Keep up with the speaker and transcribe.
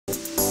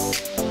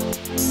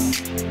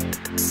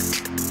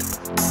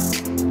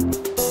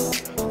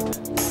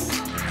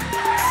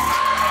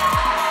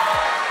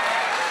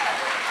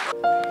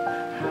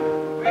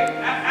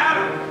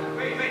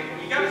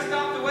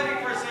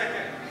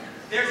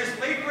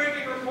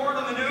late-breaking report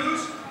on the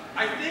news.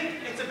 I think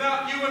it's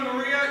about you and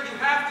Maria. You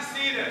have to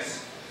see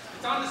this.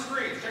 It's on the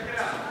screens. Check it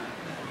out.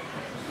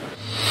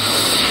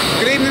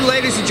 Good evening,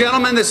 ladies and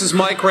gentlemen. This is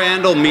Mike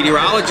Randall,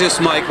 meteorologist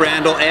Mike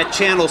Randall at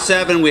Channel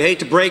 7. We hate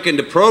to break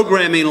into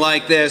programming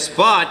like this,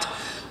 but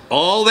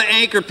all the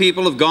anchor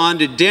people have gone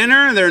to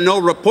dinner. There are no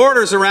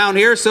reporters around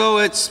here, so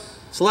it's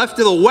left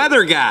to the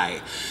weather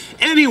guy.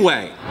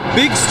 Anyway,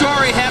 big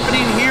story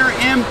happening here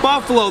in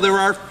Buffalo. There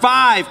are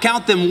 5,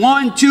 count them,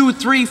 1, 2,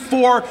 3,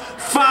 4,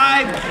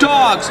 5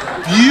 dogs,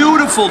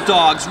 beautiful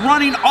dogs,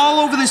 running all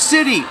over the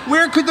city.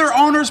 Where could their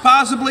owners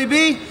possibly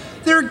be?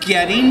 They're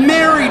getting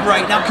married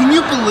right now. Can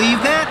you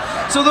believe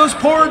that? So those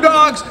poor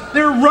dogs,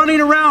 they're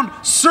running around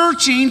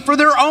searching for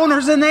their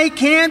owners and they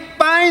can't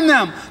find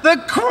them.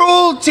 The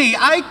cruelty,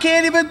 I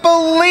can't even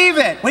believe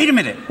it. Wait a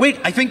minute, wait,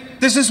 I think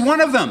this is one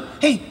of them.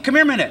 Hey, come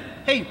here a minute.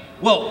 Hey,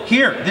 well,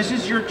 here, this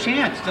is your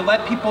chance to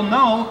let people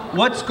know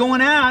what's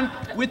going on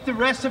with the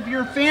rest of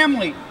your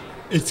family.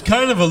 It's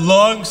kind of a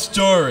long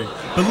story,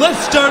 but let's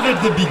start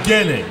at the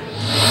beginning.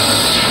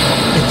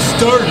 It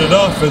started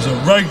off as a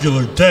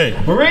regular day.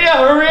 Maria,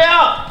 hurry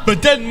up!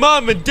 But then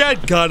Mom and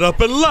Dad got up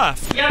and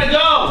left. We gotta go!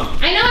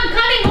 I know, I'm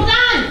coming, hold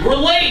on! We're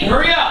late,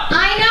 hurry up!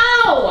 I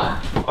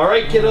know!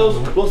 Alright,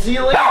 kiddos, we'll see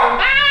you later.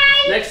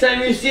 Bye! Next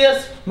time you see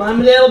us, Mom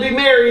and Dad will be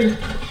married.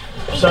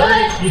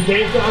 Sorry, Good. you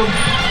can't come.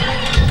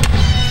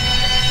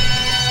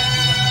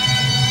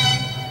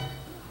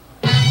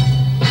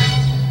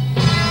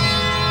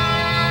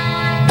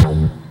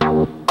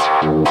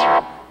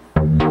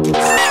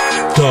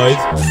 Guys,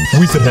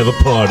 we should have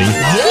a party.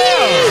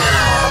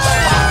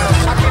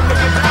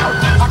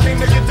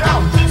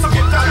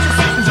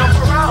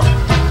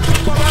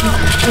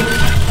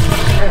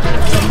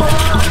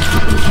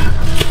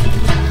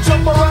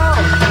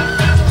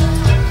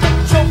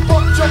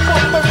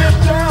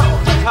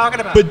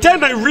 But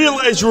then I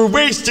realized we're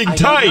wasting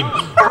time.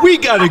 We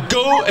gotta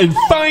go and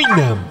find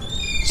them.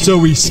 So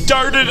we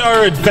started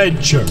our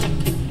adventure.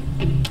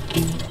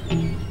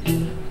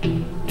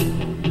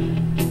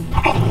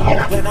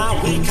 When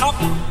I wake up,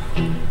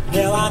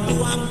 well I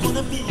know I'm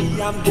gonna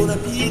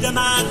be the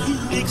man who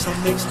wakes up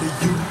next to you.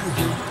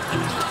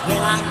 When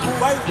I go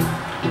out,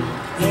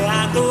 well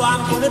I know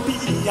I'm gonna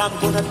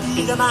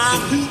be the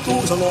man who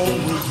goes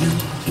along with you.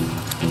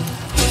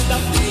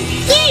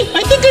 See,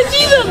 I think I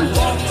see them.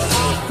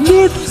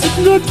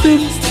 Not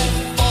them.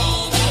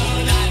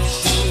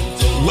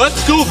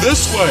 Let's go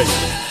this way.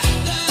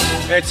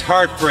 It's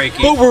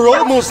heartbreaking. But we're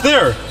almost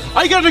there.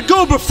 I gotta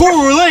go before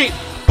we're late.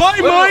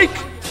 Bye, Mike.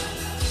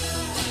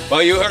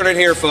 Well, you heard it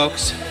here,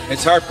 folks.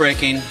 It's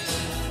heartbreaking.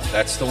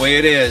 That's the way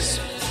it is.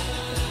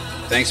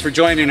 Thanks for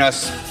joining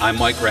us. I'm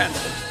Mike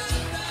Randall.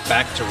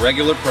 Back to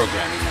regular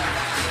programming now.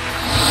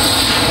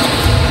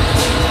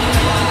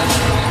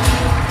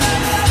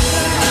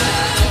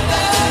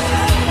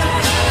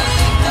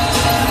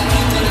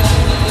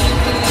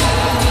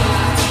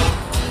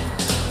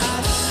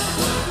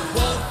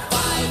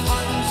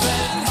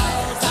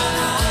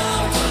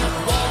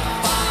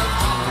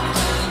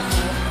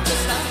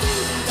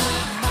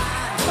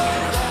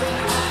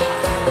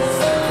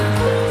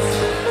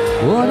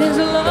 What is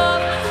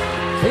love?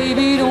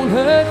 Baby, don't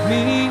hurt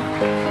me.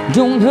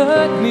 Don't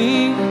hurt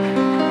me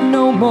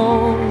no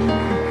more.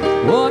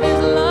 What is